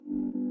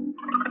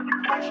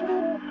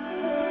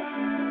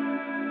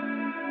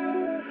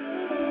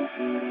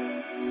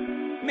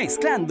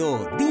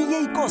Mezclando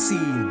DJ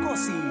Cosin.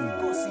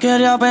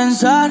 Quería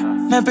pensar,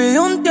 me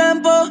pidió un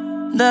tiempo.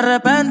 De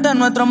repente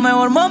nuestro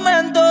mejor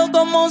momento,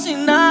 como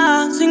sin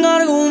nada, sin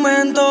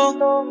argumento.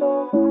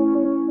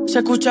 Si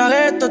escuchas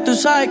esto, tú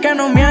sabes que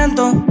no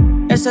miento.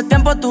 Ese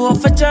tiempo tuvo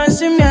fecha de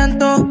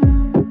vencimiento.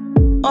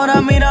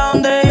 Ahora mira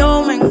donde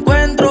yo me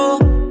encuentro.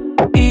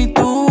 Y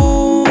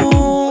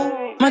tú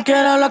me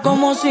quieres hablar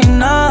como si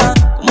nada,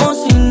 como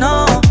si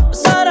no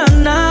pasara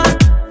nada.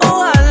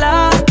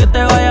 Ojalá que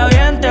te vaya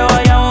bien, te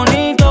vaya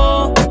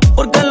bonito,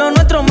 porque lo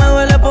nuestro me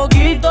duele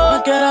poquito.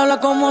 Me quieres hablar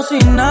como si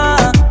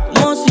nada,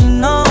 como si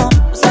no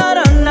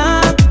pasara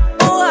nada.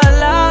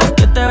 Ojalá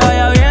que te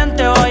vaya bien,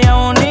 te vaya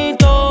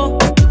bonito,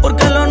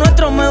 porque lo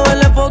nuestro me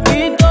duele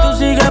poquito. Tú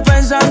sigues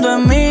pensando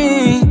en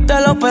mí,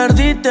 te lo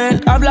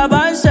perdiste.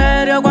 Hablaba en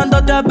serio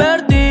cuando te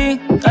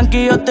advertí.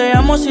 Tranquilo, te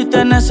amo si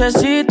te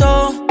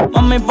necesito.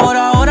 Mami, por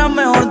ahora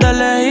mejor de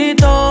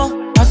lejito.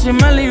 Así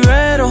me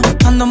libero,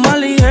 ando más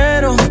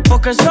ligero,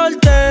 porque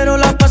soltero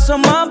la paso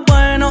más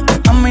bueno.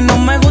 A mí no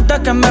me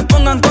gusta que me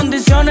pongan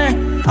condiciones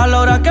a la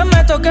hora que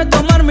me toque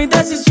tomar mis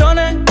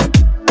decisiones.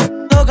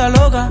 Loca,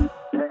 loca,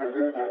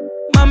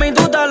 mami,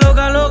 tú estás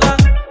loca, loca.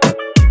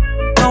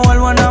 No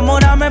vuelvo a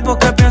enamorarme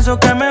porque pienso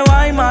que me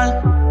va a ir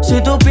mal.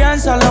 Si tú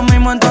piensas lo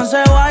mismo,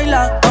 entonces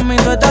baila. Mami,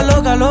 tú estás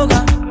loca,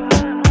 loca.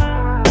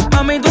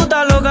 Mami, tú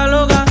estás loca,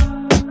 loca.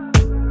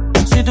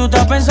 Si tú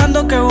estás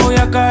pensando que voy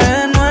a caer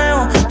de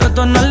nuevo, yo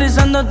estoy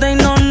analizándote y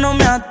no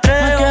me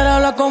atrevo. Me quieres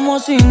hablar como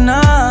si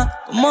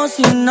nada, como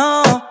si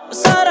no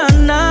pasara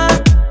nada.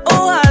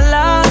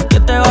 Ojalá que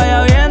te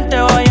vaya bien, te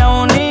vaya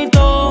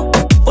bonito,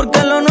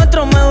 porque lo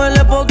nuestro me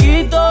duele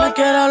poquito. Me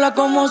quieres hablar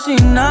como si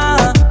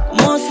nada,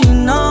 como si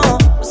no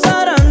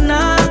pasara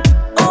nada.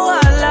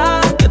 Ojalá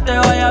que te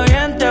vaya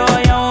bien, te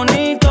vaya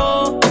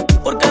bonito,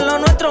 porque lo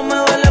nuestro me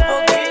duele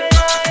poquito.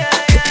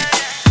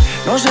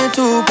 No sé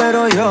tú,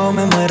 pero yo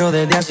me muero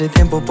desde hace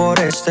tiempo por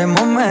este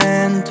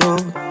momento.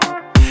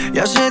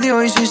 Ya se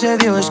dio y si se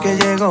dio es que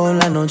llegó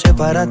la noche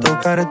para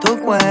tocar tu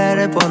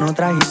cuerpo. No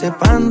trajiste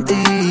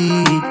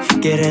panty,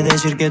 quiere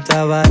decir que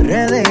estaba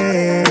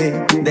ready.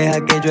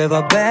 Deja que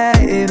llueva,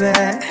 baby.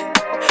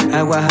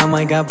 Agua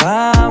jamaica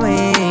pa'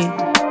 mí.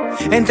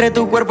 Entre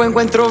tu cuerpo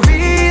encuentro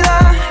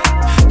vida.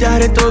 Ya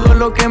haré todo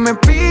lo que me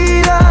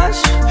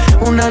pidas.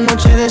 Una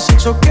noche de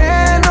sexo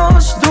que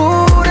nos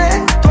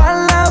dure toda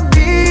la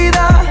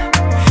vida.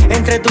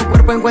 Entre tu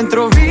cuerpo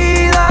encuentro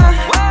vida.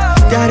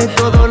 Te haré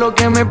todo lo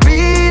que me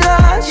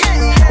pidas.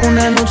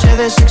 Una noche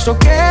de sexo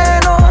que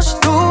nos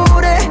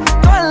dure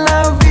toda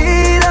la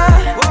vida.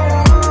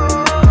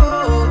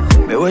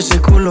 Veo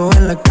ese culo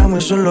en la cama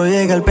y solo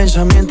llega el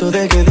pensamiento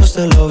de que Dios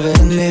te lo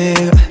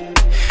bendiga.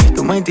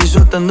 Tu mente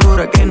hizo tan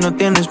dura que no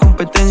tienes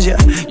competencia.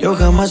 Yo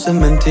jamás te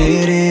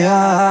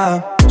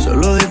mentiría.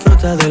 Solo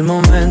disfruta del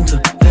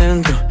momento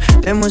dentro.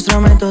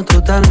 Demuéstrame todo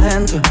tu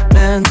talento,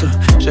 lento.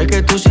 Sé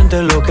que tú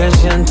sientes lo que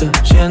siento.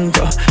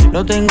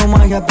 No tengo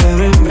magia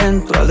pero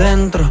invento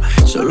adentro.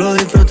 Solo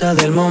disfruta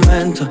del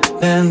momento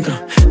dentro.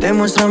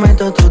 Demuéstrame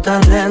todo tu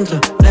talento,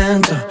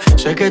 lento.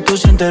 Sé que tú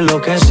sientes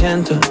lo que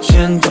siento.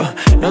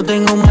 No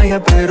tengo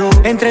magia pero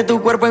entre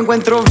tu cuerpo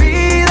encuentro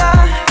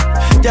vida.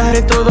 Ya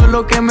haré todo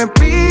lo que me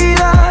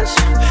pidas.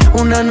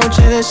 Una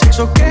noche de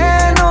sexo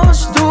que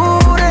nos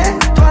dure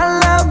toda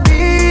la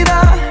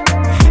vida.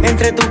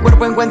 Entre tu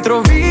cuerpo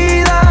encuentro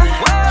vida.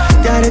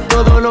 Ya haré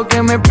todo lo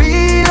que me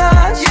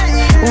pidas.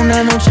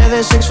 Una noche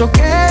de sexo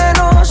que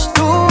nos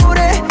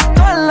dure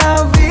toda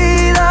la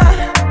vida.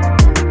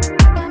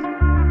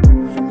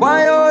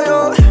 Why oh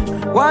yo,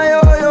 why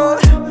oh yo,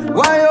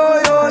 why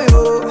oh yo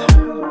yo.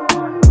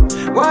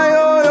 Why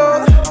oh yo,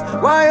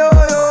 why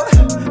oh yo,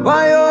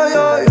 why oh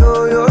yo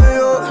yo yo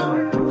yo.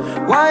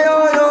 Why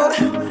oh yo,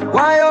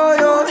 why oh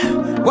yo,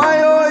 why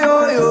oh yo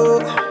yo.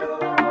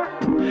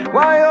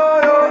 Why oh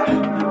yo,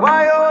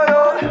 why oh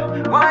yo,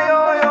 why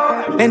oh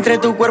yo. Entre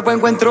tu cuerpo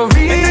encuentro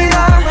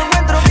vida.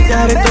 Te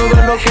haré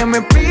todo lo que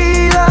me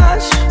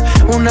pidas.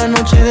 Una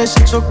noche de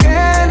sexo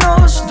que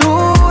nos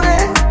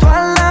dure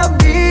toda la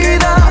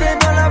vida.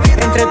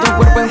 Entre tu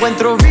cuerpo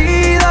encuentro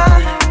vida.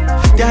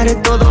 Te haré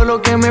todo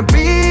lo que me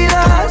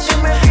pidas.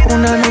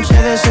 Una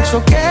noche de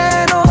sexo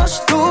que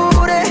nos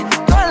dure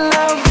toda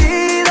la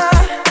vida.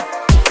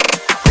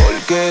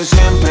 Porque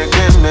siempre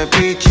que me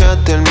picha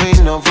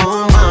termino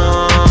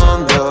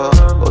fumando.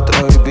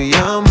 Otra vez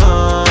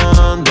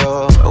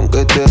llamando,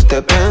 aunque te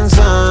esté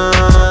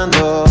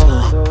pensando.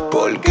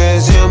 Porque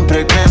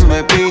siempre que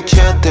me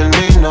picha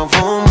termino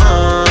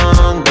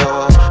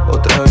fumando.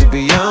 Otra vez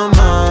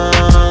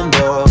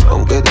llamando,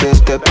 aunque te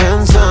esté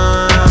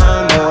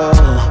pensando.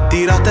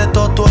 Tiraste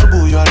todo tu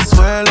orgullo al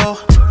suelo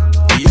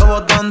y yo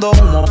botando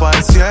humo para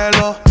el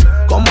cielo.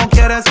 ¿Cómo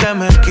quieres que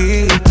me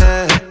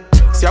quite?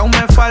 Si aún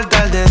me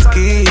falta el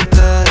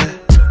desquite.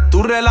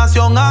 Tu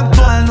relación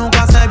actual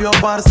nunca se cambio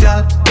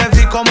parcial. Te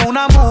vi como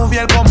una movie,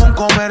 él como un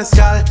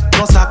comercial.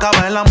 No se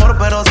acaba el amor,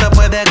 pero se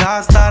puede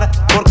gastar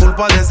por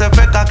culpa de ese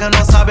feca que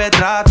no sabe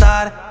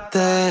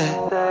tratarte.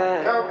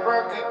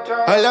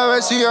 A la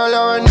vez sí, a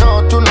la vez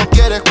no. Tú no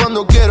quieres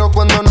cuando quiero,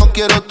 cuando no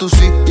quiero tú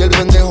sí. Y el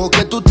pendejo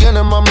que tú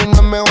tienes, mami, no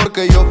es mejor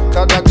que yo.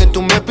 Cada que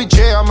tú me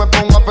picheas me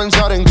pongo a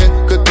pensar en que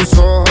tus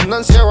ojos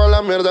andan ciegos a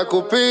la mierda.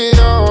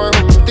 Cupido es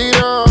un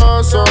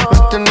mentiroso. Me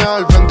tienes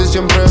al frente y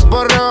siempre es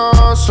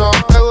borroso.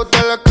 Te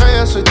gusta la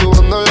calle, soy tu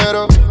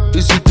bandolero.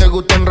 Y si te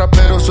gustan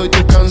raperos, soy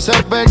tu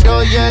cáncer,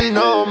 pero y él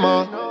no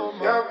más.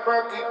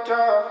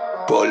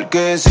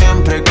 Porque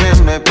siempre que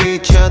me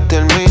picha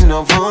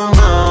termino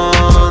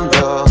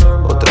fumando.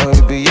 Otra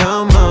baby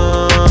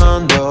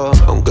llamando,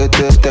 aunque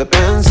te esté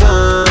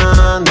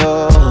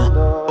pensando.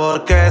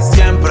 Porque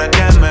siempre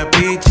que me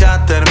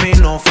picha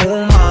termino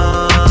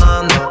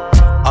fumando.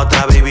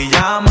 Otra baby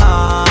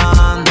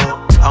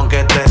llamando,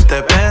 aunque te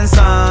esté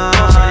pensando.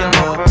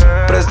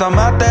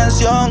 Préstame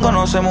atención,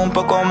 conocemos un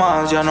poco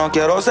más. Ya no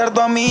quiero ser tu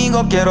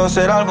amigo, quiero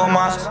ser algo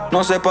más.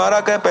 No sé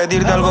para qué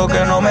pedirte algo que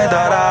no me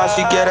darás.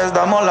 Si quieres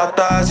damos la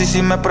taza y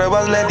si me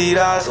pruebas le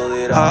dirás.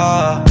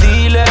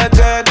 Dile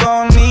que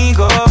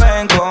conmigo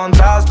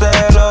encontraste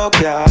lo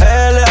que a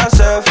él le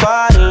hace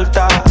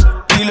falta.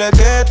 Dile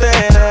que te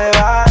de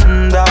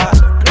banda,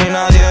 no hay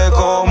nadie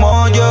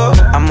como yo.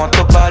 Amo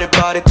tu body,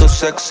 body, tu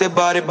sexy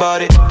body,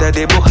 body. Te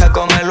dibujé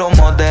con el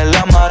humo de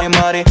la mari,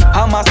 mari.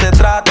 Jamás te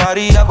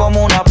trataría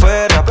como una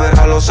perra,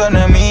 pero a los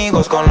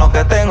enemigos con los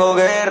que tengo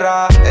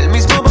guerra. El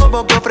mismo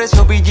bobo que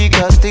ofreció PG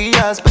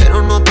Castillas,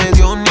 pero no te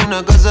dio ni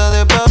una casa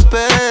de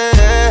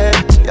papel.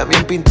 Y a mí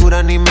en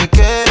pintura ni me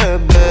quieres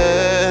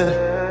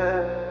ver.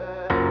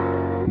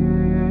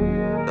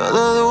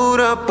 Nada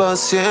dura pa'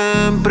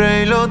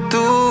 siempre y lo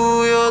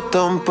tuyo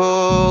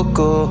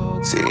tampoco.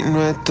 Si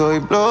no estoy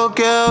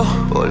bloqueado,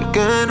 ¿por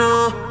qué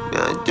no me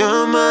has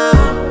llamado?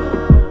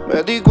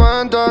 Me di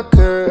cuenta que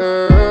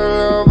él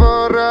ha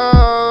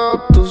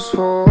borrado tus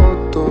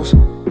fotos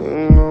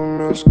y no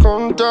me has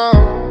contado.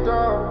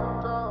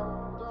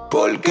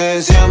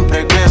 Porque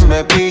siempre que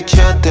me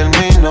picha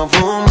termino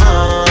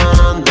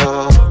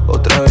fumando.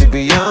 Otra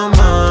baby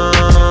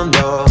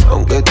llamando,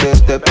 aunque te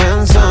esté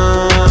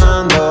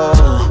pensando.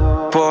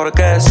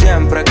 Porque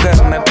siempre que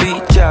me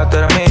picha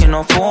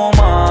termino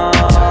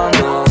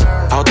fumando.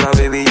 A otra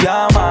baby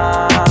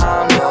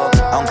llamando,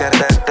 aunque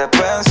te esté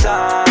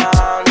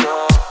pensando.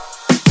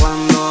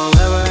 Cuando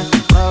bebe,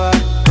 bebe,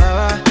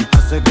 bebe,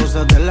 hace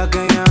cosas de las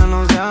que ya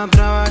no se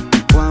atreve.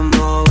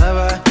 Cuando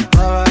bebe,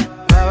 bebe,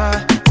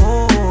 bebe,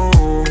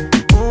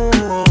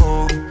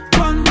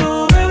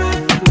 Cuando bebe,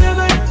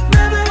 bebe,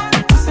 bebe,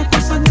 hace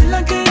cosas de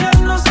las que ya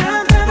no se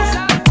atreve.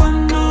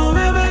 Cuando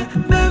bebe,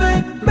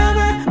 bebe,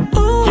 bebe,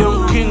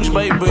 Young Kings,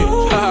 baby.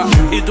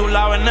 Y tú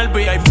la ves en el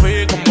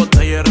VIP con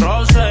botella de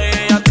rosa. Y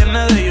ella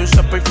tiene de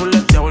Giuseppe y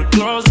fuleteado el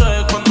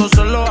closet. Cuando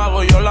se lo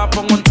hago yo la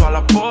pongo en todas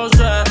las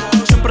poses.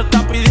 Siempre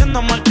está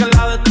pidiendo más que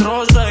la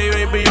destroce. Y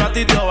baby yo a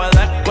ti te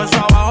obedezco.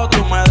 Eso abajo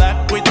tú me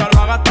desco y te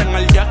lo hagaste en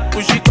el yesco.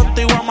 Y si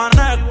contigo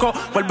amanezco,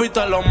 vuelvo y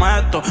te lo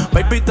meto.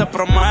 Baby te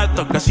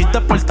prometo que si te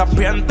portas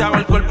bien te hago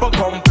el cuerpo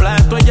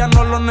completo. Ella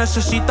no lo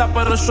necesita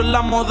pero eso es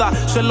la moda.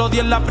 Se lo di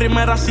en la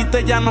primera cita,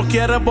 ella no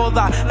quiere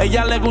boda.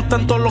 Ella le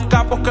gustan todos los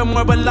capos que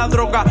mueven la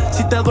droga.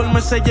 Si te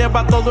duermes se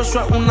lleva todo,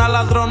 eso es una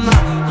ladrona.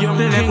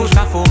 Le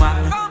gusta fumar,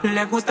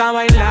 le gusta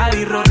bailar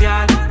y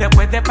rodear.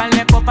 Después de par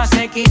de copas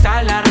se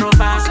quita la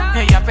ropa.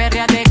 Ella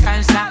perrea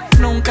descansa,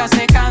 nunca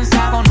se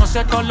cansa.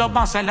 Conoce todos los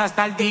bouncers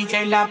hasta el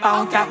DJ y la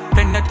pauta.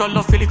 Vende todos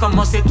los feelings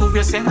como si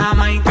estuviese en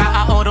Jamaica.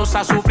 Ahora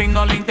usa su print,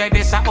 no le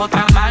interesa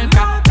otra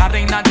marca. La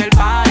reina del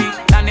party,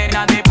 la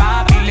nena de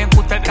papi. Le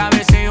gusta el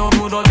cabeceo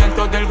duro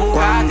dentro del Bugatti.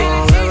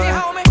 Cuando bebe,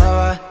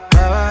 bebe,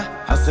 bebe,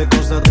 hace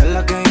cosas de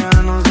las que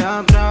ya no se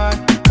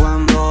atreve.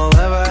 Cuando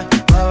bebe,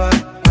 bebe,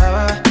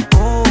 bebe,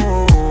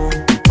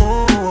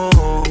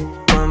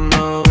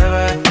 cuando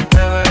bebe,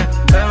 bebe,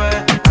 bebe,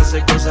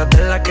 hace cosas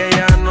de las que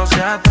ya no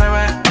se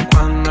atreve.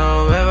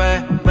 Cuando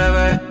bebe,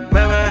 bebe,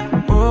 bebe,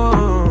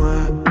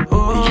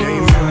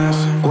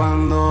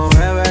 cuando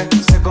bebe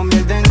se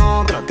convierte en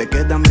otra. Te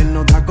quedan bien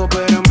los tacos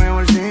pero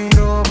mejor sin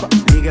ropa.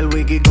 Liga el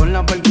wiki con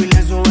la perco y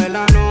le sube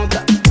la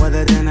nota.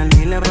 Puede tener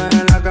miles pero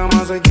en la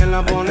cama soy quien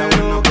la pone. Está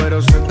bueno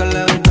pero sé que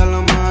le gusta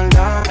la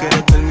maldad.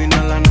 Quiere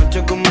terminar la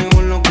noche conmigo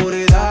en la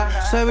oscuridad.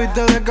 Se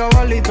viste de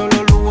cabalito,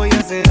 los lujos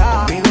ella se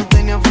da. Conmigo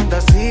tenía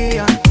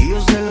fantasía y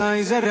yo se la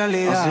hice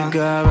realidad. Así que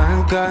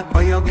ven que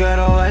hoy yo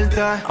quiero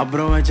verte.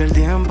 Aprovecha el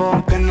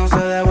tiempo que no se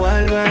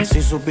devuelve.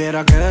 Si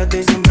supiera que de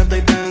ti siempre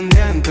estoy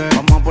pendiente.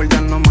 Vamos a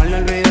portarnos mal,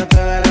 olvídate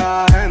de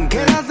la gente.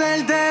 Quiero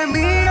hacerte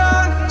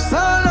mía,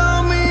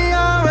 solo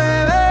mía,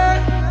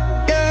 bebé.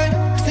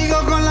 Yeah. Sigo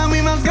con las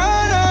mismas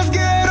ganas,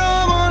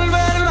 quiero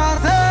volverlo a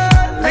hacer.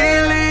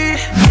 Lily,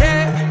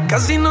 yeah.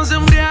 Casi no se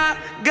embriaga,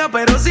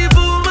 pero si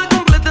fuma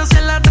completa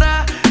se la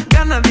traga.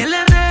 Nadie le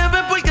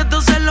debe porque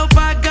tú se lo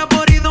paga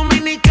por ir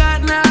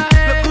dominicana.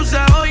 Lo que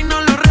usa hoy no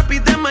lo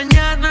repite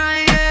mañana.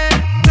 Yeah.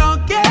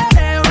 No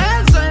quiere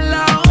beso en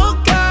la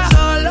boca,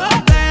 solo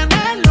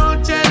tener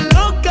noche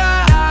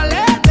loca.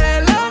 Dale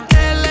de lo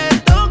que le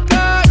toca.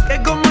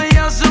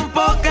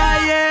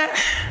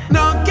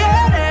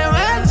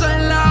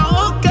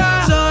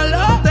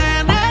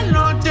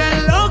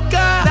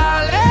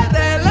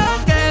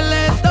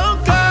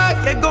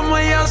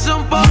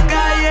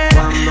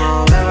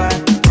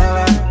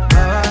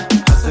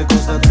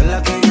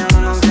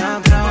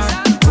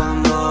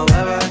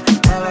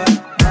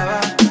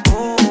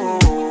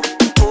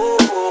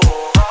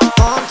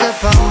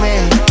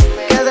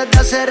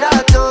 hace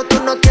rato tú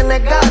no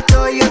tienes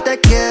gato y yo te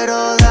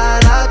quiero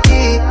dar a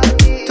ti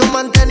tu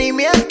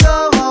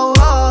mantenimiento, oh,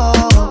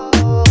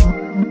 oh.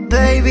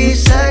 Baby,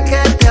 sé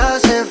que te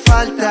hace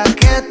falta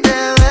que te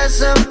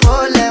besen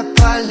por la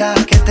espalda,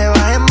 que te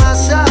bajen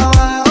más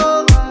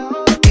abajo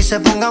y se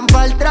pongan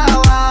pa'l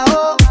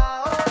trabajo.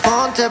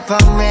 Ponte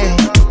pa' mí,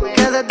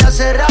 que desde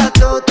hace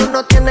rato tú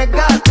no tienes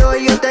gato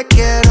y yo te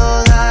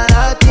quiero dar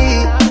a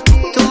ti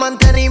tu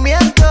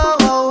mantenimiento,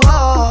 oh,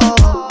 oh.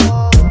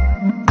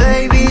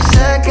 Baby,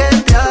 sé que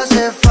te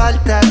hace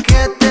falta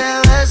que te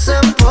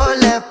besen por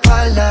la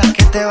espalda,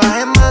 que te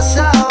bajen más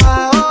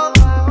abajo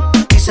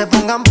y se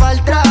pongan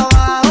pa'l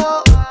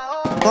trabajo.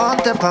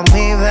 Ponte pa'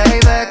 mí, baby,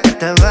 que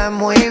te ves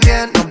muy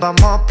bien. Nos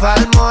vamos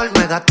pa'l mall,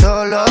 me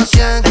gasto los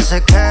 100.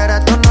 Ese que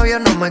era tu novio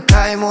no me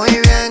cae muy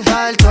bien.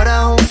 Tú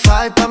eres un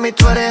 5, pa' mí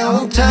tú eres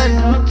un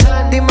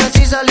 10. Dime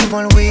si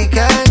salimos el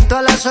weekend.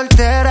 Todas las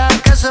solteras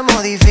que se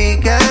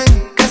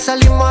modifiquen, que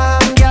salimos a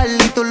janguear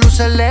y tú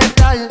luces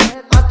letal.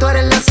 Más tú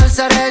eres la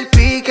salsa, eres el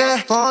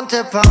pique.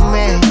 Ponte pa'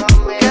 mí,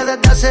 que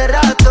desde hace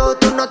rato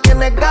tú no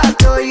tienes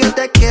gato y yo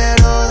te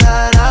quiero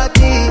dar a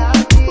ti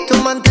tu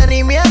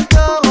mantenimiento,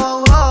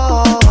 oh,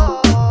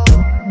 oh.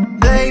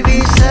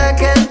 Baby, sé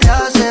que te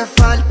hace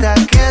falta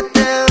que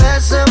te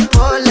besen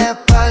por la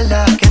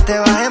espalda, que te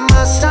bajen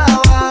más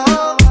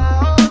abajo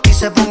y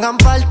se pongan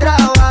pa'l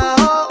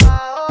trabajo.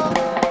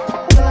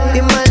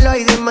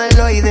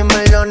 Dímelo y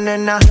dímelo,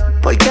 nena,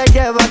 porque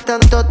llevas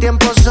tanto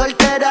tiempo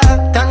soltera,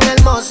 tan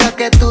hermosa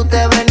que tú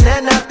te ves,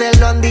 nena. Te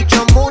lo han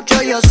dicho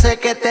mucho, yo sé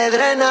que te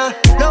drena.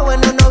 Lo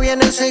bueno no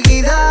viene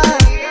enseguida,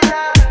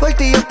 por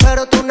ti yo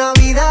espero tu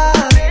Navidad.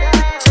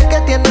 Sé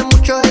que tienes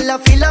muchos en la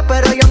fila,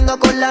 pero yo ando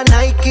con la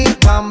Nike.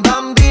 Bam,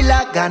 bam, y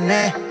la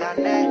gané.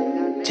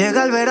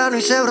 Llega el verano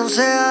y se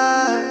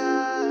broncea.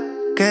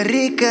 Qué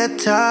rica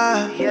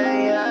está.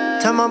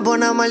 Está más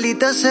buena,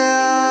 maldita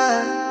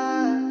sea.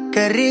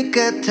 Qué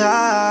rica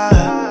está.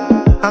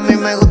 A mí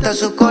me gusta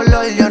su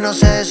color, yo no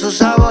sé de sus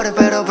sabores,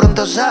 pero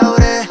pronto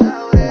sabré.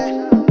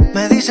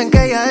 Me dicen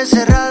que ella es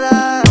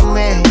cerrada,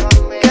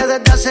 que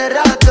desde hace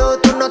rato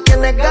tú no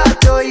tienes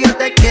gato y yo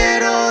te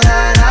quiero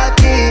dar a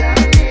ti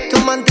tu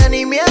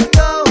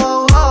mantenimiento,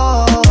 oh,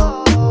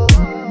 oh.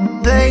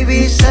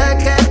 Baby, sé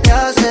que te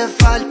hace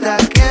falta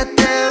que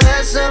te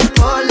besen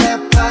por la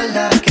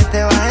espalda, que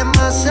te bajen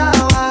más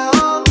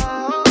abajo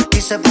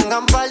y se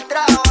pongan pa'l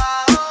trabajo.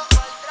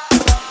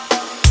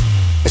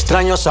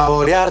 Extraño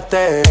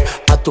saborearte,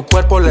 a tu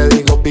cuerpo le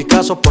digo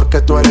Picasso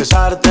porque tú eres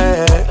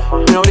arte.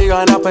 Me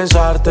obligan a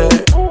pensarte,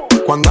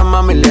 cuando a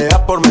mami le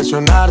da por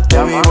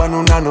mencionarte. Vivo en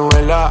una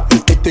novela,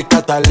 el Tito y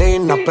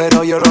Catalina,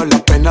 pero lloro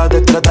las penas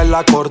detrás de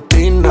la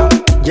cortina.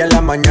 Y en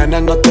la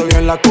mañana no te veo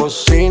en la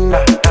cocina,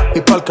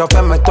 y pa'l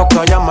café me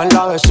toca llamar a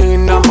la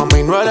vecina.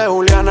 Mami, no eres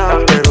Juliana,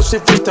 pero si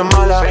fuiste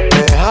mala. Me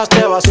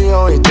dejaste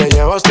vacío y te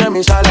llevaste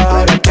mi sala.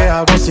 Ahora qué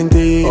hago sin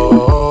ti, oh,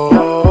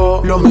 oh,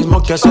 oh. Lo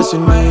mismo que haces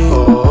sin mí,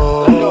 oh, oh.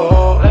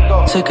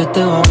 Sé que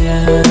te va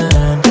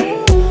bien,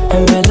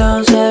 en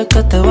verdad sé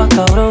que te va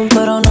cabrón,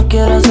 pero no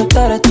quiero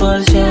aceptar esto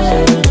al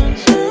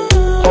 100.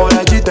 Por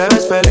allí te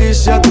ves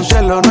feliz, ya tu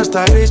cielo no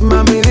está gris.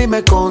 Mami,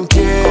 dime con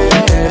quién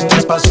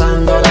estás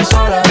pasando las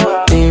horas.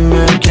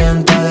 Dime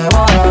quién te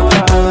devora,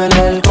 me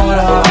duele el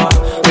cora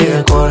y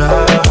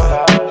decora.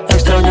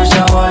 Extraño el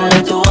sabor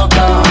de tu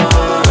boca.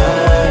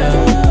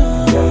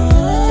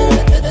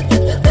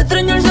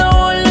 Extraño el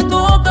sabor de tu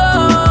boca.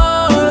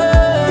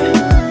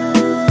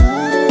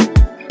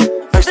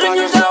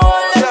 Extraño el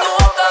sabor de tu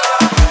boca.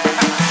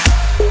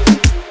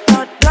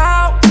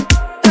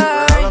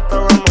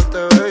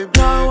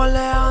 Raúl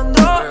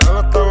Alejandro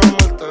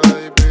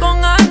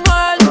con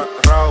Anuel.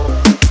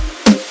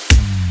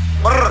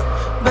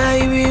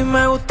 Baby,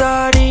 me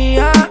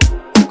gustaría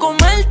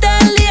comerte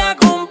el día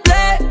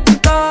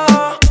completo.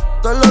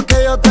 Todo lo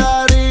que yo te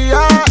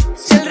haría.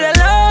 Si el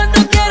reloj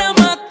no quiere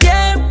más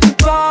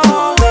tiempo,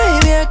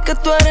 baby, es que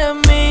tú eres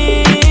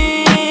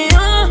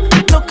mía,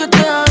 lo que te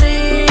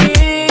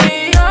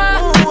haría.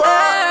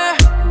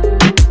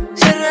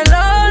 Si el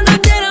reloj no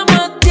quiere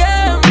más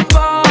tiempo,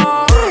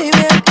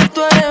 baby, es que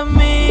tú eres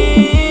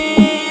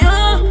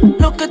mía,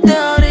 lo que te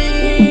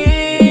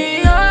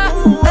haría.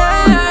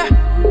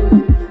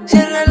 Si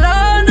el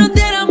reloj no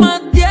tiene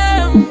más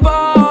tiempo.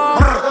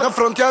 De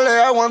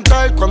frontearle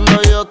aguantar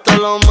cuando yo te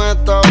lo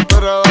meta.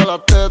 Pero de la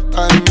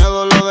teta, el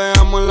miedo lo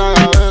dejamos en la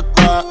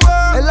gaveta.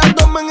 El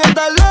abdomen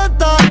está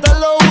alerta, te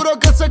lo juro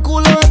que ese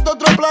culo es de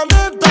otro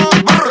planeta.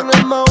 Tiene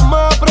el mao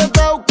más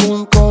apretado que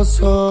un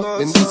coso.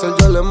 Vin Diesel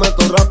yo le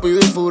meto rápido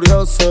y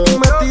furioso.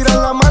 Me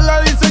tiran la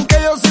mala, dicen que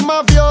yo soy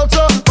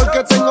mafioso.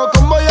 Porque tengo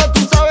combo, ya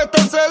tú sabes,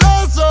 tan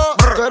celoso.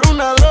 Tú eres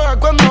una droga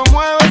cuando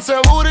mueve ese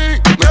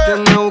booty. Me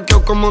tiene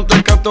buqueo como un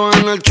tecato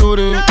en el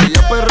churi.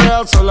 Ella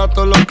perrea sola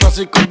todos los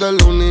clásicos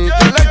del uni.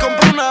 Yo le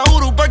compré una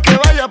Uru pa' que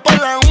vaya pa'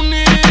 la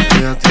uni.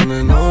 Ella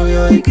tiene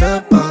novio y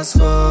 ¿qué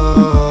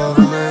pasó?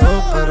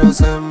 Negó pero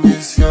se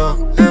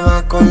envició. Le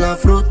vas con la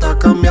fruta,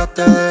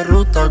 cambiaste de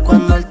ruta.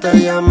 Cuando él te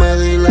llame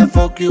dile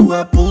fuck you,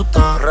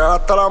 hueputa. Real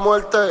hasta la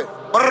muerte.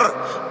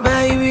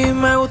 Baby,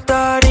 me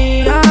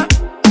gustaría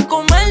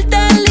comerte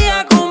el día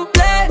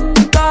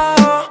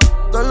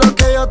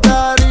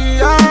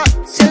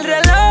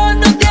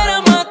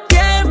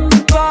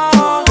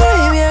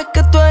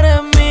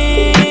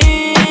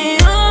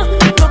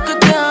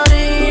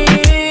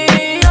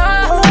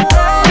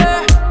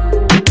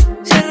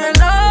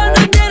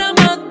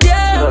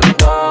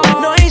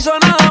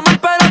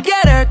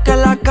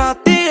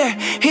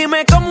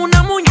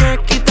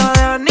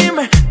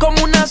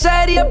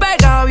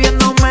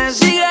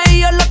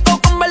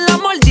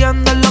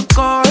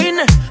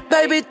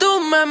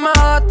me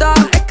mata.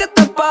 Es que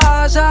te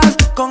pasas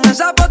con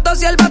esa foto,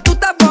 sierva, tú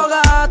te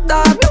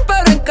fogatas.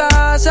 Pero en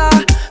casa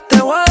te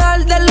voy a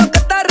dar de lo que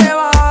te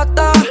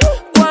arrebata.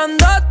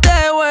 Cuando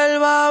te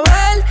vuelva a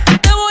ver,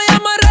 te voy a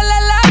amarrar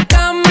en la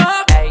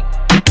cama.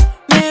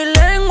 Mi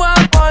lengua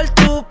por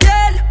tu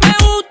piel, me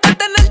gusta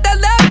tenerte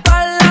de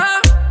espalda.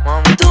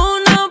 Tú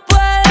no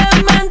puedes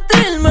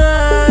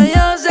mentirme,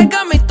 yo sé que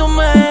a mí tú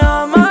me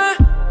amas.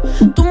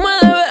 Tú me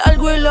debes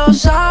algo y lo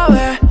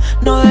sabes.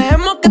 No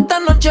dejemos que esta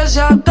noche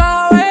se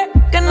acabe,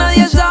 que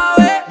nadie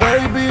sabe.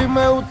 Baby,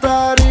 me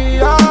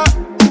gustaría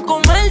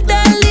comerte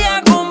el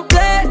día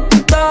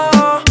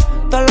completo,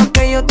 todo lo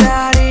que yo te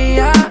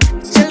haría.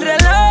 Si el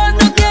reloj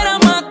no quiere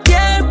más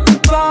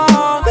tiempo,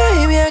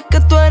 baby, es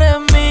que tú eres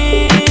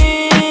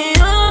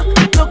mío,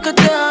 lo que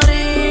te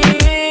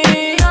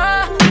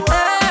haría.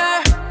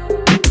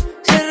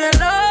 Si el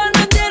reloj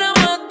no tiene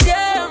más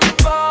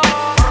tiempo.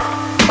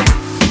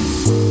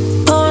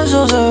 Todo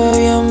eso se ve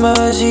bien,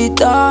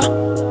 bebecita.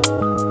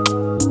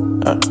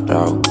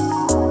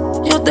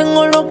 Yo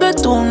tengo lo que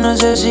tú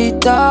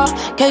necesitas.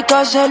 ¿Qué hay que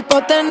hacer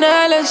pa'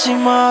 tener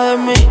encima de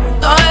mí?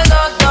 Todo eso,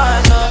 todo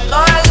eso,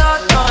 todo eso,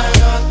 todo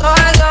eso, todo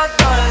eso,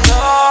 todo eso.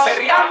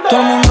 Todo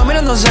el mundo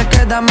mirando se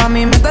queda,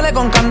 mami, métele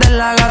con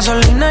candela,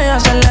 gasolina y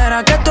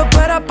acelera. ¿Qué tú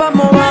esperas pa'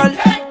 mover?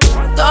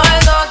 Todo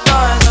eso,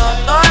 todo eso,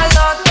 todo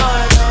eso, todo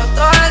eso,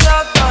 todo eso,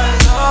 todo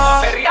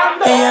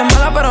eso. Ella es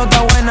mala pero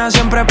está buena,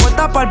 siempre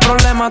puesta para el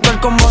problema. Todo el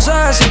combo se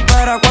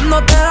desespera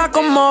cuando te da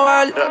con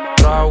mover.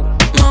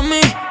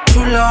 Mami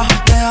chula,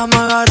 déjame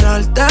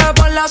agarrarte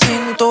por la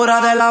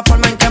cintura. De la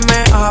forma en que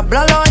me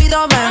habla al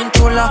oído me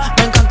enchula.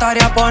 Me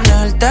encantaría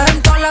ponerte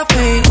en toda la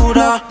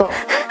figura.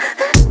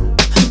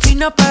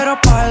 Fina pero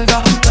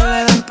palga, que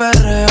le den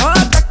perreo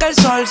hasta que el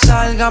sol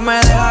salga. Me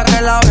deja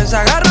que la bese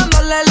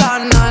agarrándole la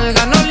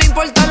nalga. No le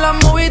importa la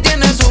movie,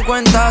 tiene su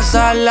cuenta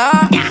sala.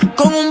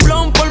 Con un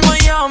blon por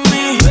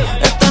Miami.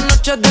 Estas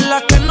noches de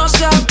las que no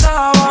se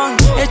acaban.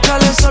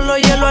 Échale solo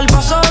hielo al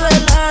vaso de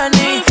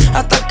Lenny,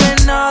 hasta que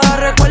nada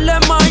recuerde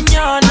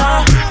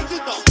mañana.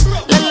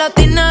 Las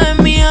latinas de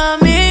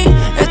Miami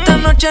esta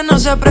noche no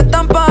se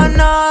prestan pa'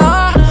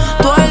 nada.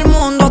 Todo el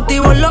mundo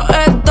activo en los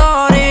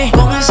stories.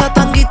 Con esa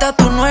tanguita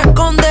tú no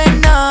escondes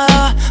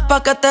nada,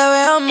 pa' que te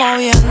vean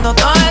moviendo.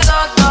 Todo eso,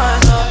 todo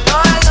eso,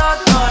 todo eso,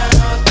 todo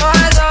eso, todo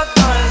eso,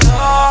 todo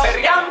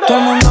eso. Todo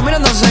el mundo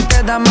mirando se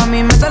queda,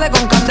 mami, métele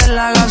con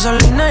candela,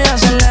 gasolina y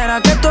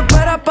acelera. ¿Qué tú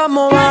esperas pa'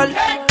 mover?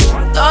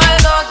 Todo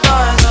eso, todo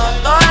eso,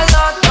 todo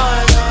eso, todo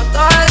eso,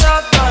 todo eso,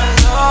 todo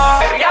eso.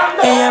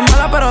 Ella es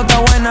mala pero está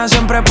buena,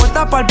 siempre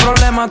puesta para el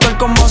problema. Todo el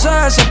combo se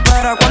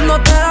desespera cuando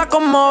te da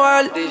con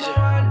mover.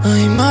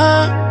 Ay,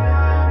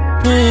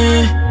 mami,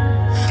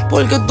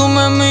 porque tú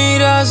me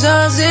miras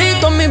así.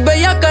 Todas mis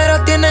bellas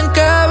caras tienen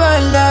que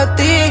ver de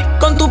ti.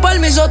 Con tu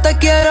permiso te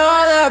quiero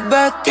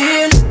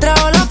desvestir.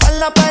 Traigo la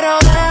falda pero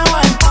dejo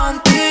el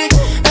panty.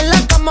 En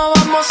la cama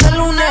vamos a hacer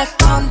un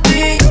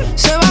escanti.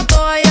 Se va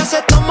toda, ella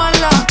se toma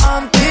la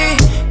anti.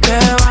 Qué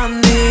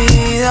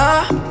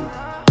bandida.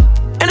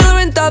 En el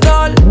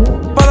Aventador,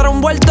 para dar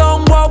un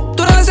vueltón, wow.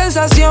 Tú eres la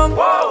sensación,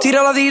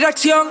 tira la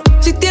dirección.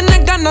 Si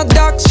tienes ganas de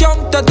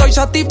acción, te doy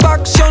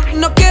satisfacción.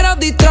 No quiero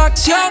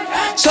distracción,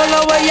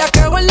 solo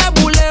bellaqueo en la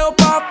buleo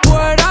pa'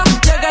 afuera.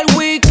 Llega el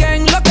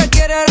weekend, lo que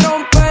quiere es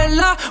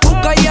romperla.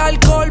 Busca y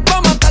alcohol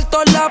pa' matar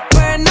todas las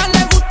penas.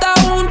 Le gusta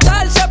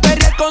juntarse,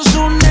 perrear con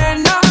su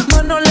nena.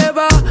 Mano le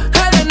va,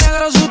 de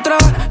negro su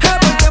traje,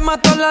 porque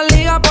mató la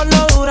liga por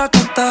lo dura que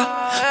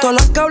está. Todas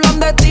las que hablan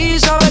de ti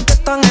saben que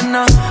están en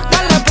nada.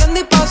 Dale,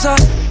 prende y pasa,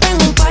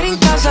 tengo un par en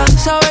casa.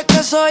 Sabes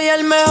que soy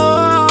el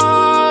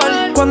mejor.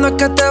 ¿Cuándo es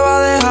que te va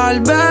a dejar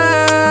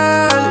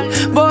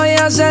ver? Voy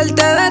a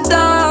hacerte de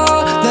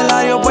todo, del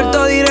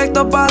aeropuerto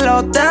directo para el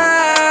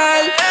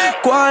hotel.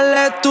 ¿Cuál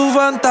es tu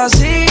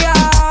fantasía?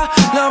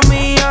 La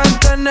mía es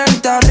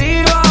tenerte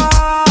arriba,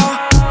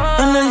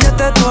 en el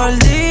jet todo el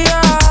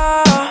día.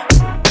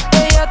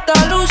 Ella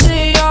está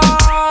lucida,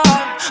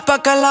 pa'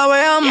 que la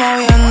vean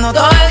moviendo.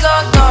 Todo eso,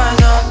 todo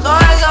eso, todo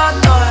eso,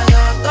 todo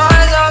eso, todo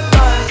eso,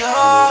 todo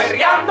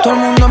eso. Todo el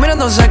mundo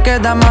mirando se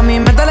queda, mami,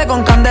 métele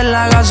con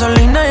candela,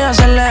 gasolina y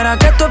acelera.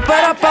 ¿Qué tú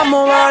esperas pa'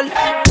 mover?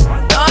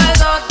 Todo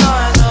eso, todo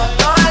eso,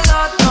 todo eso,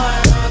 todo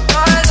eso,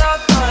 todo eso,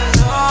 todo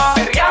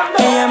eso.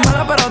 Ella es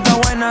mala pero está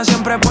buena,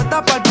 siempre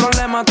puesta para el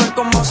problema. Todo el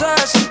combo se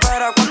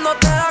desespera cuando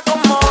te da con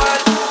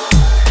mover.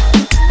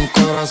 mi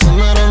corazón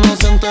era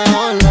inocente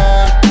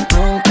volar.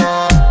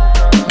 Nunca,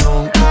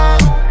 nunca.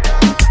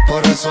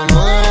 Por eso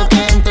no dejo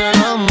que entre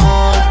el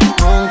amor.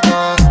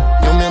 Nunca.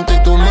 Yo miento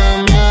y tú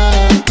me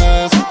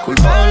mientes.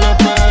 Culpable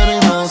pero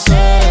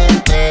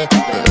inocente.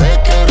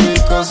 Bebé, qué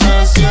rico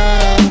se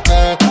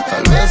siente.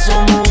 Tal vez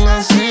somos un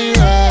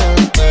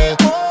accidente.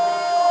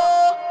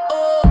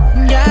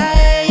 Ya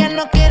ella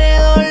no quiere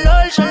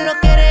dolor, solo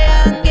quiere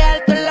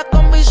janguear con la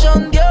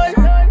convicción de hoy.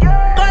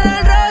 Con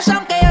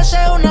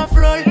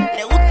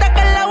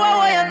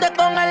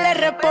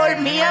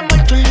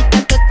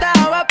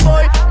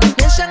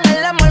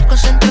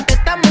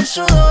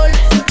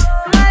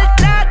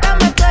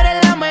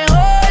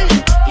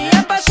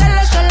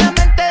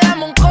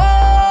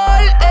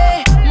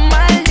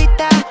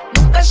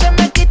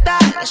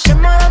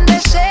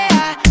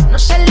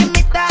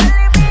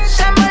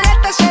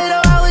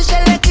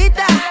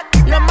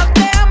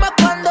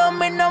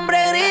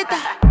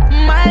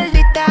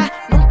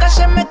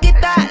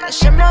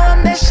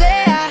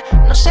sea,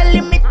 no se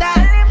limita.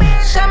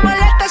 Se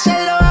molesta, se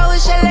lo hago y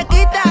se le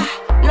quita.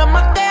 Lo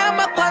más que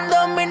ama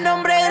cuando mi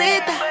nombre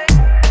grita.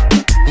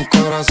 Mi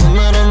corazón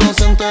no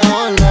siente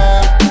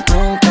dolor,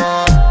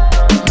 nunca,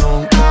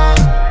 nunca.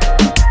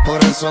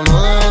 Por eso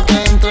no dejo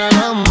que entre el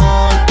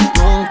amor,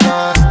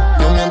 nunca.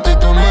 Yo miento y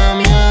tú me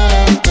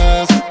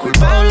mientes,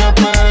 culpable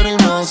pero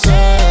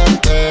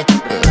inocente.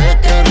 Bebé,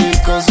 qué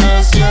rico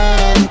se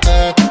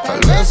siente, tal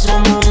vez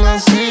somos un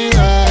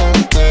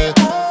accidente.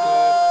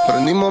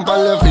 Prendimos par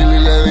de fil y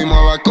le dimos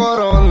a la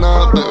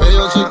corona. Bebé,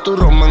 yo soy tu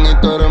Roman y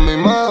tú eres mi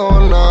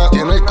Madonna.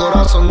 Tiene el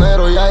corazón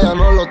negro y ya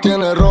no lo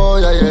tiene rojo.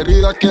 Y hay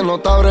heridas que no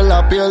te abren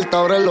la piel, te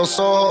abren los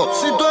ojos.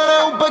 Si tú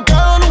eres un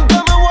pecado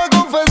nunca me voy a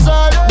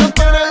confesar. No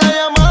esperes la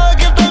llamada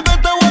que tal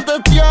vez te voy a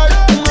testear.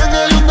 Un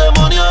ángel y un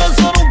demonio,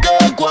 eso nunca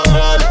va a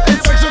cuadrar.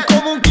 El sexo es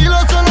como un kilo,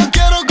 solo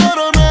quiero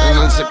coronar. En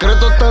el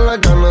secreto está la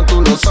gana,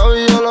 tú lo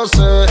sabes y yo lo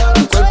sé.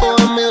 Tu cuerpo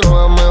es mi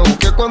droga, me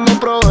busqué cuando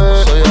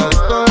probé. Soy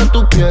adicto de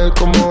tu piel,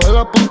 como de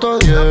la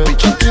 .10.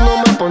 Bicho, a ti no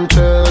me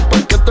ponché,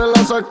 después que te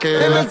la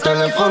saqué. En el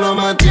teléfono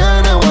me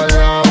tiene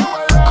guardado,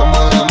 como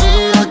la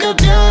amiga que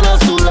tiene a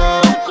su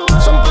lado.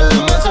 Son par de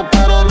meses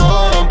pero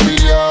no lo han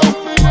pillado.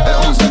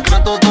 Es un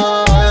secreto,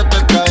 todavía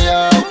estoy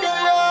callado.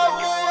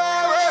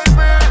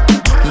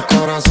 Mi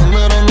corazón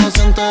no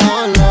siente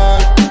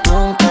dolor,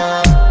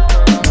 nunca,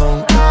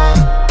 nunca.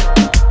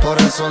 Por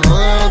eso no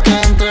dejo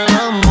que entre el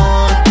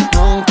amor,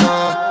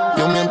 nunca.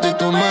 Yo miento y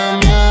tú me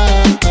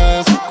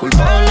mientes,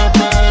 culpable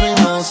pero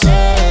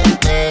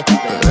inocente.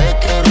 Bebé,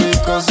 qué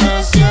rico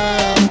se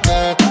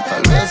siente,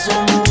 tal vez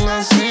somos un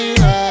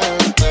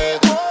accidente.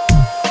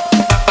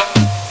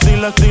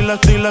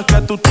 Dile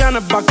que tú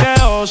tienes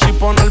vaqueo. Si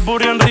pone el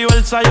burro en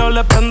Riverside yo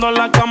le prendo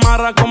la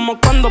cámara como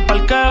cuando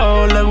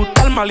parqueo. Le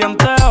gusta el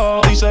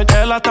maleanteo. Dice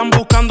que la están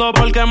buscando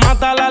porque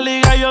mata la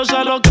liga. Yo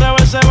se lo creo,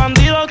 ese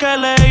bandido que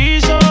le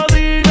hizo.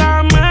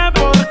 Dígame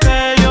por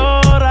qué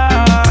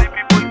llora.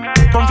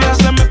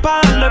 Confiéseme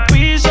para darle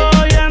piso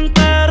y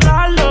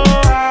enterrarlo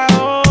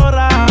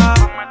ahora.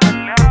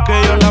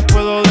 Que yo la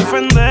puedo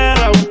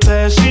defender a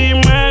usted si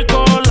me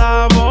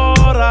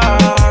colabora.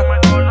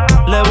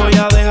 Le voy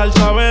a dejar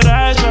saber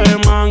a ese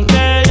man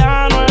que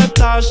ya no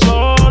está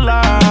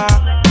sola.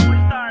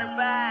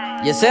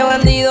 Y ese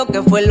bandido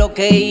que fue lo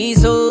que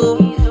hizo,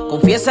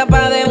 confiesa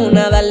pa' de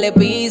una darle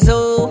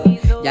piso.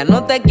 Ya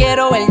no te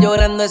quiero ver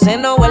llorando, ese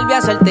no vuelve a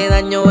hacerte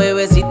daño,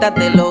 bebecita,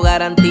 te lo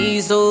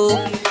garantizo.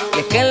 Y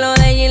es que lo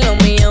de ella y lo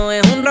mío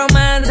es un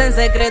romance en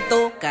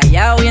secreto,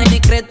 callado y en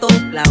discreto.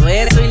 La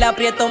verso y la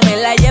aprieto, me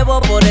la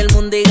llevo por el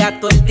mundo y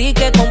gasto el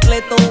ticket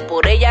completo.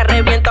 Por ella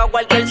reviento a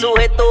cualquier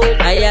sujeto.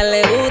 A ella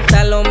le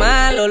gusta lo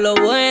malo, lo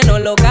bueno,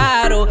 lo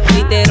caro.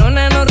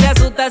 Literona no se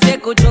asusta si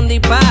escucha un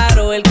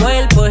disparo. El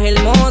cuerpo es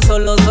hermoso,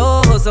 los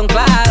ojos son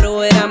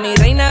claros. Era mi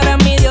reina, ahora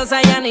mi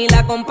diosa, ya ni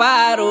la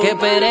comparo. Qué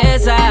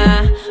pereza,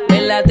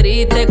 verla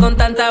triste con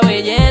tanta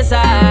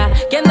belleza.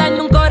 Quien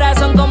daña un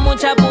corazón con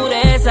mucha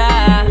pureza,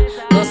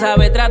 no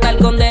sabe tratar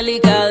con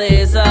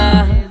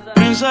delicadeza.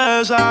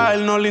 Princesa,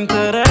 él no le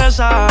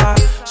interesa.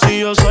 Si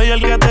yo soy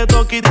el que te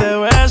toca y te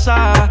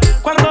besa.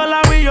 Cuando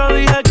la vi yo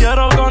dije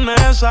quiero con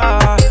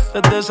esa.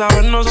 Desde esa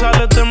vez no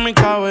sale de mi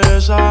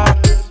cabeza.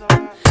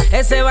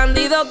 Ese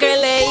bandido que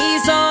le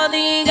hizo,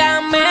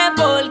 dígame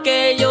por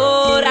qué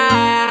llora.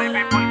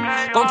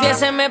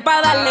 Confiéseme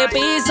pa' darle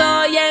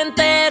piso y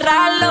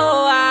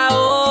enterrarlo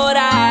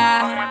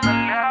ahora.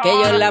 Que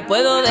yo la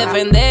puedo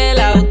defender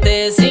a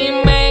usted si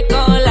me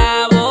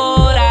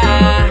colabora.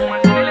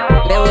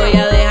 Le voy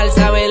a dejar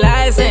saber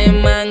a ese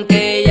man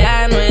que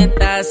ya no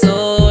está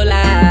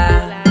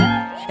sola.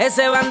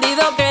 Ese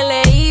bandido que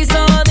le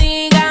hizo,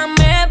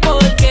 dígame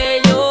por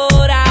qué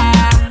llora.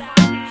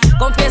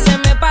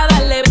 Confiéseme pa'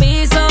 darle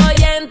piso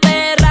y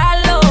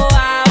enterrarlo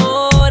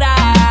ahora.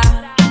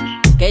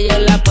 Que yo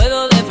la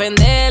puedo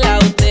defender a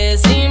usted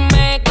si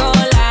me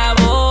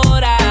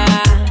colabora.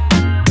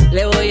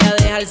 Le voy a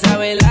dejar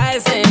saber a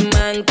ese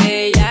man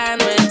que ya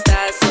no está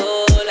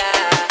sola.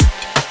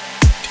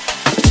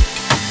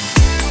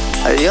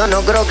 Ay, yo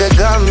no creo que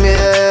cambie.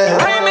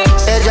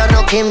 Ella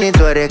no Kim ni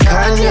tú eres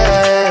Kanye.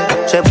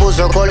 Se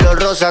puso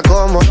color rosa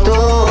como tú,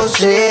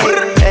 sí.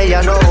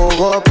 Ella no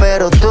jugó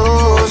pero tú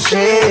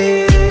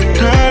sí.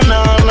 Na,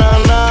 na,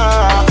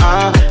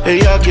 na.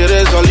 Ella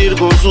quiere salir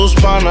con sus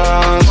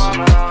panas,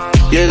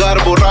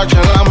 llegar borracha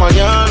en la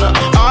mañana.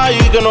 Ay,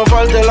 que no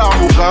falte la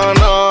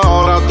bucana.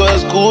 Ahora tú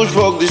es kush,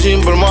 fuck y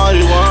simple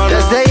marihuana.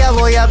 Desde ya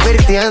voy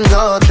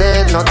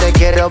advirtiéndote, no te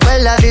quiero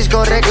ver la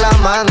disco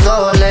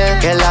reclamándole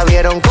que la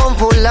vieron con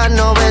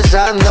fulano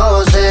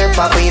besándose.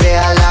 Papi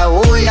deja la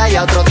bulla y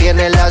a otro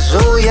tiene la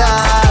suya.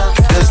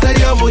 Desde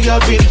ya voy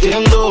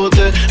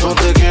advirtiéndote, no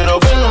te quiero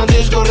ver la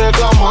disco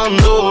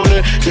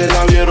reclamándole que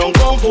la vieron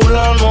con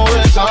fulano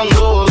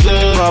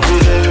besándose. Papi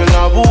deja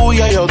la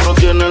bulla y a otro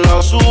tiene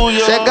la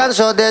suya. Se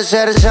canso de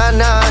ser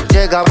sana.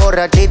 Llega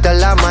borrachita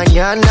en la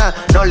mañana.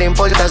 No le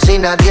importa si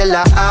nadie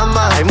la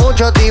ama. Hay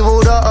mucho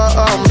tiburón,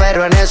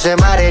 pero en ese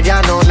mar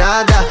ella no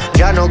nada.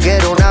 Ya no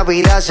quiere una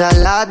vida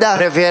salada.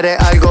 Prefiere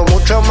algo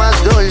mucho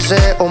más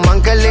dulce. Un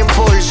man que le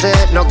impulse.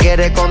 No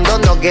quiere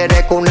condón, no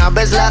quiere que una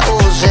vez la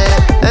use.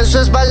 En su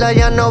espalda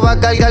ya no va a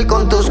cargar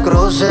con tus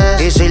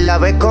cruces. Y si la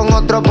ves con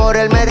otro por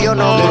el medio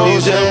no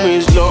cruces. Le dicen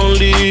Miss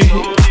Lonely,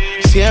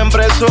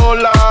 siempre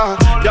sola.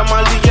 Llama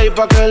al DJ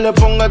pa' que le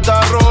ponga esta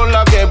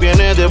rola, que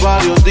viene de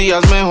varios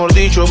días, mejor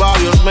dicho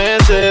varios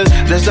meses,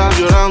 de estar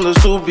llorando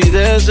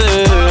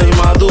estupideces.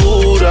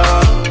 Madura,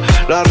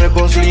 la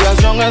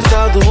reconciliación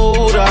está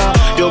dura.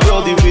 Yo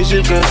veo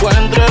difícil que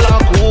encuentre la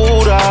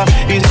cura.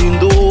 Y sin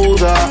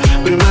duda,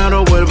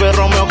 primero vuelve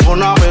Romeo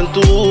con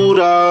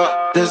aventura.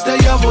 Desde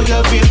ya voy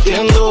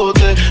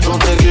advirtiéndote, no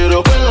te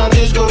quiero ver en la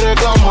disco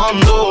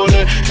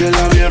reclamándole que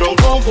la vieron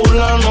con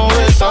fulano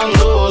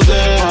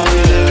besándose. A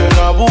mí le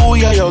la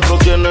bulla y a otro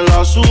tiene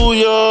la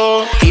suya.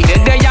 Y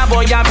desde ya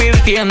voy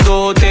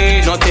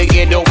advirtiéndote, no te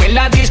quiero ver en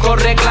la disco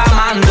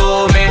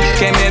reclamándome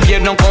que me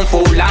vieron con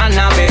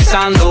fulana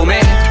besándome.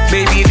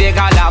 Baby,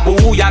 deja la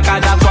bulla,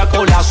 cada cual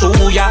con la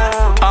suya.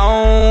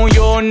 Oh,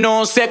 yo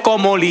no sé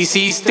cómo lo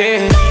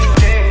hiciste,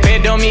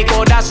 pero mi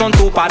corazón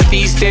tú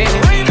partiste.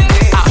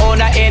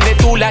 Ahora eres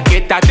tú la que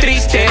está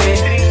triste.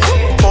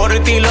 Por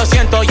ti lo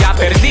siento, ya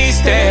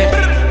perdiste.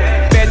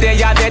 Vete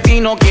ya de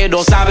ti, no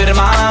quiero saber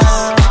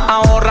más.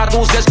 Ahorra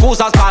tus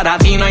excusas, para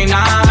ti no hay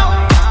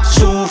nada.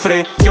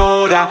 Sufre,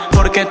 llora,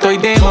 porque estoy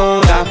de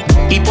moda.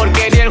 Y por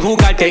querer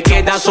jugar te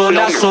quedas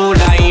sola,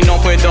 sola. Y no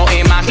puedo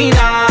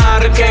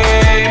imaginar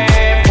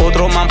que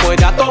otro man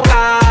pueda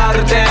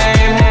tocarte.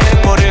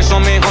 Por eso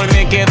mejor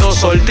me quedo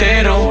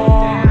soltero,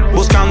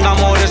 buscando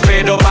amores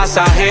pero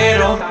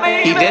pasajero.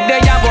 Y desde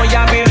ya voy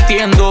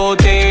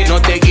advirtiéndote,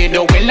 no te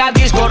quiero en la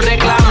disco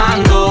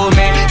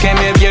reclamándome que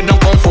me vieron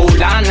con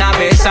fulana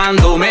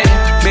besándome.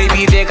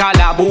 Baby, deja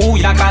la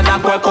bulla, cada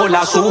cual con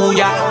la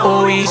suya,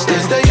 ¿oíste?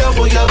 Desde ya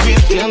voy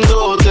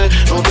advirtiéndote,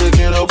 no te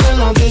quiero en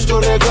la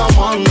disco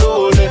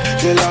reclamándole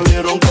que la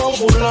vieron con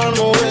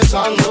fulano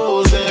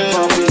besándose.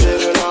 Mami,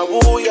 deja la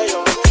bulla,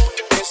 yo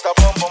esta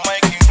bomba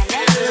making.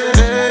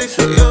 Hey,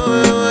 soy yo,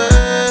 bebé.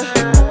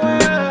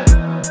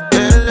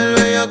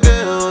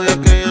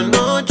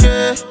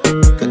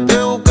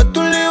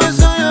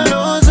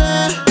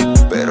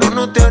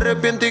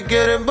 Y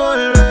quieren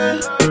volver,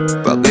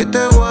 pa' que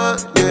te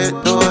guaye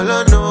toda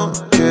la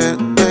noche,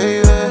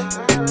 baby.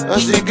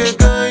 Así que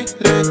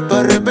cáele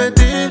pa'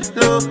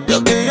 repetirlo de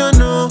aquella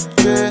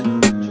noche.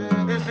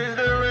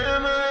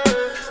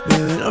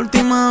 Bebé, la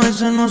última vez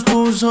se nos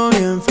puso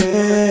bien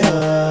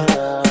fea.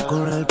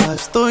 Con el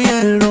pasto y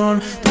el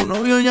ron, tu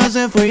novio ya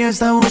se fue y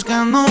está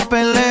buscando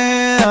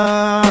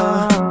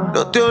pelea.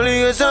 No te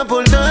obligues a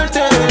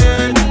portarte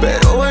bien,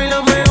 pero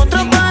bailame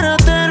otra para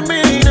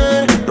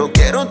terminar. No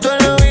quiero toda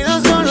la vida,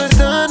 solo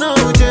esta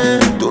noche.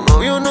 Tu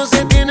novio no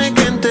se tiene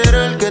que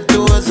enterar que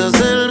tú vas a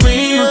ser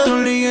mía. No te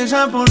obligues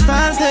a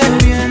portarte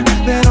bien,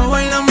 pero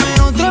bailame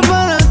otra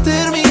para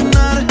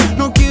terminar.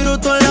 No quiero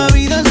toda la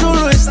vida,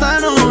 solo esta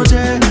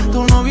noche.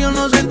 Tu novio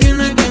no se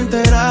tiene que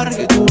enterar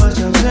que tú vas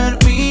a ser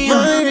mía.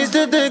 Ay,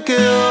 vístete que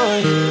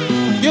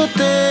hoy yo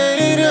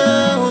te iré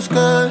a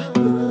buscar.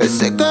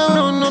 Ese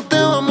cabrón no te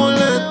va a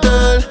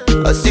molestar,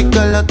 así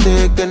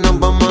cálate que nos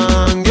vamos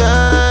a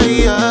janguear,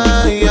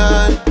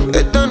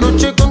 esta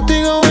noche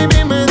contigo,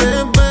 baby, me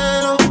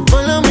desvelo.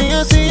 Mala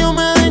mía si yo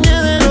me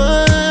dañé de lo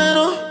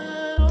ajeno.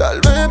 Tal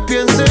vez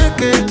piense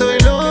que estoy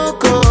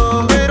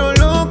loco, pero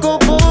loco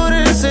por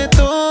ese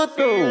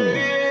toto.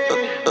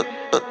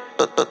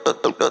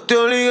 No te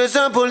obligues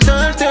a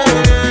portarte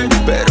bien,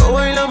 pero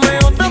bailame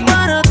otra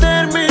para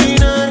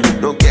terminar.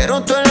 No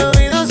quiero toda la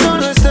vida,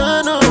 solo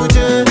esta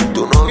noche.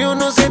 Tu novio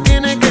no se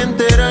tiene que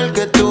enterar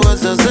que tú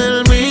vas a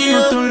ser mía.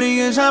 No te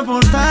obligues a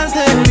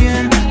portarte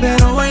bien,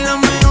 pero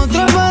bailame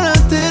otra para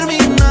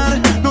terminar.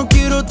 No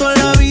quiero toda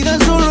la vida,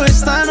 solo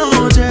esta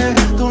noche.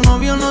 Tu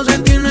novio no se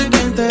tiene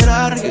que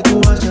enterar que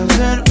tú vas a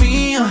ser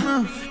mía.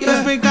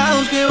 Los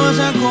pecados que vas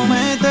a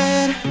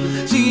cometer,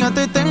 si ya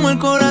te tengo el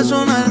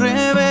corazón al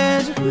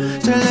revés.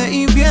 Serle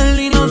infiel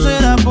y no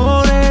será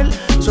por él,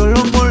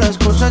 solo por las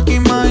cosas que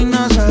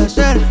imaginas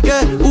hacer.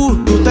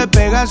 Tú te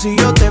pegas y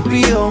yo te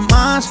pido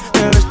más.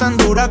 Te ves tan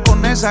dura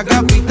con esa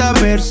gafita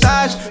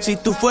Versace. Si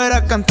tú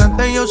fueras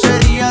cantante yo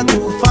sería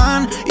tu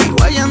fan. Y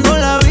guayando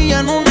la villa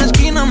en una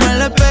esquina me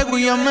le pego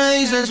y ya me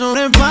dice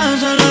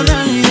sobrepasa la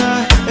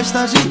realidad.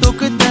 Estacito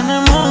que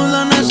tenemos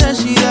la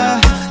necesidad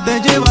de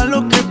llevar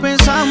lo que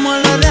pensamos a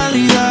la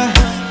realidad.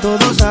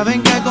 Todos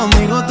saben que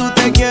conmigo tú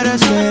te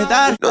quieres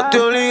quedar. No te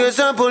obligues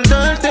a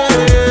portarte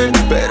bien,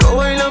 pero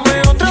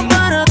bailame otra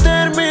para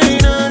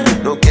terminar.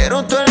 No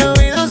quiero toda la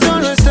vida,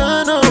 solo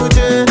esta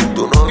noche.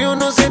 Tu novio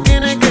no se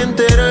tiene que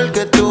enterar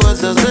que tú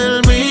vas a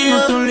ser mía.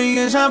 No te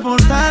obligues a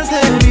portarte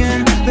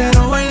bien,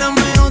 pero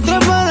bailame otra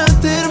para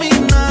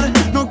terminar.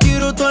 No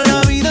quiero toda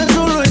la vida,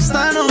 solo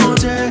esta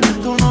noche.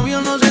 Tu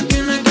novio no se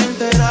tiene que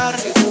enterar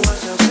que tú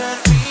vas a ser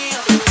mía.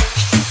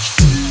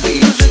 Y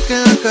yo sé que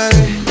la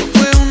cagué, no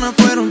fue una,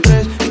 fueron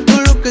tres. Y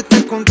todo lo que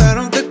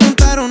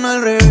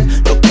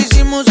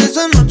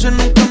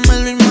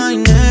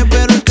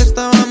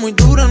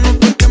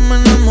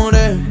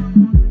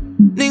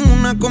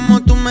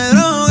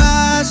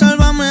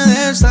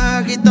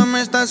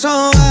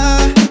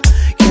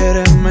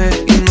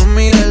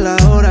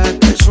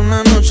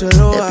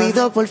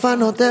pido porfa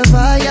no te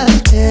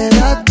vayas,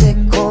 quédate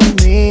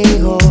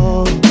conmigo.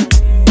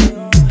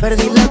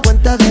 Perdí la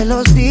cuenta de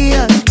los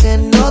días que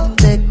no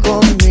te he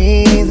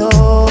comido.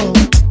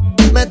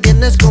 Me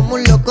tienes como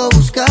un loco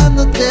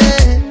buscándote,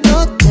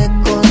 no te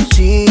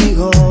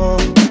consigo.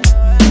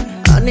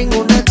 A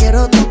ninguna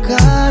quiero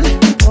tocar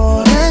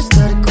por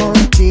estar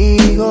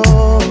contigo.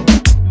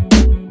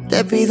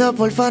 Te pido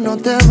porfa no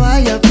te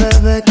vayas,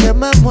 bebé, que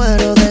me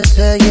muero de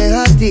sed. Y es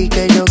a ti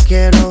que yo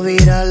quiero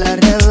virar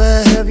al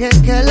revés. Sé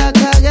bien que la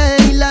cagué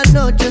y las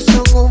noches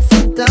son un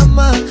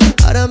fantasma.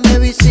 Ahora me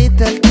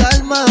visita el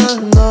calma.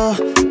 No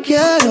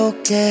quiero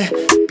que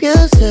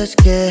pienses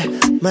que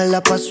me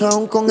la paso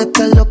aún con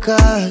esta loca.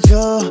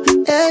 Yo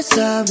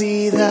esa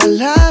vida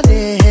la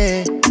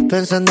dejé,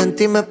 pensando en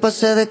ti me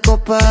pasé de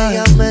copa.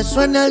 Ya me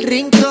suena el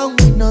rincón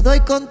y no doy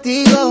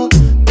contigo.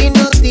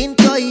 Vino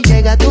tinto y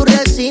llega a tu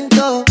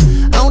recinto.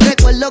 Aún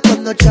recuerdo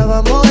cuando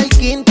echábamos el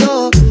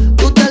quinto.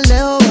 Tú tan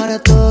lejos, ahora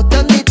todo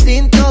tan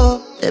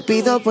distinto. Te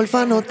pido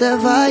porfa no te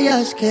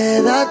vayas,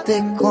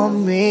 quédate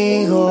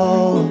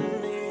conmigo.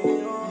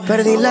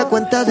 Perdí la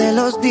cuenta de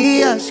los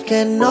días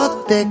que no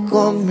te he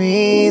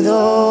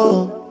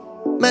comido.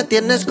 Me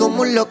tienes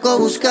como un loco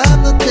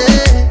buscándote,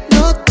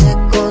 no